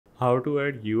How to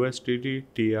add USDT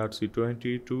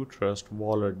TRC-20 to Trust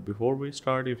Wallet. Before we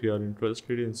start, if you are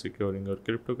interested in securing your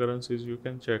cryptocurrencies, you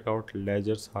can check out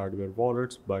Ledger's hardware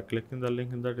wallets by clicking the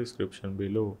link in the description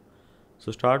below.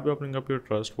 So start by opening up your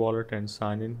Trust wallet and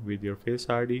sign in with your Face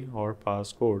ID or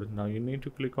passcode. Now you need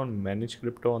to click on Manage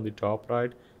Crypto on the top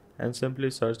right and simply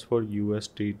search for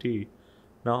USDT.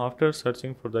 Now after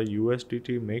searching for the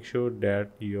USDT, make sure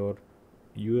that your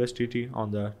USDT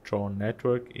on the Tron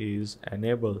network is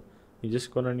enabled. You're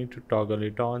just gonna need to toggle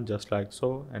it on just like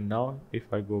so. And now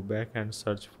if I go back and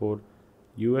search for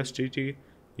USDT,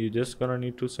 you're just gonna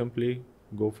need to simply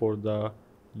go for the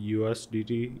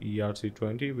USDT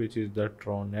ERC20, which is the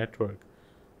Tron network.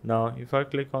 Now if I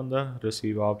click on the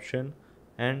receive option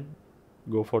and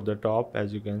go for the top,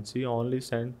 as you can see, only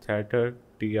send Tether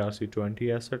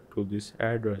TRC20 asset to this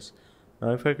address.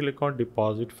 Now if I click on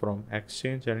deposit from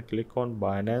exchange and click on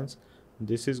Binance,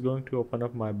 this is going to open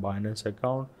up my Binance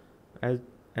account.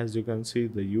 As you can see,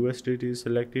 the USDT is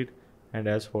selected, and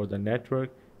as for the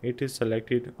network, it is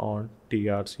selected on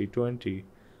TRC20.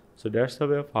 So that's the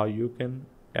way of how you can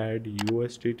add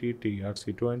USDT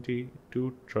TRC20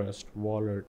 to Trust Wallet.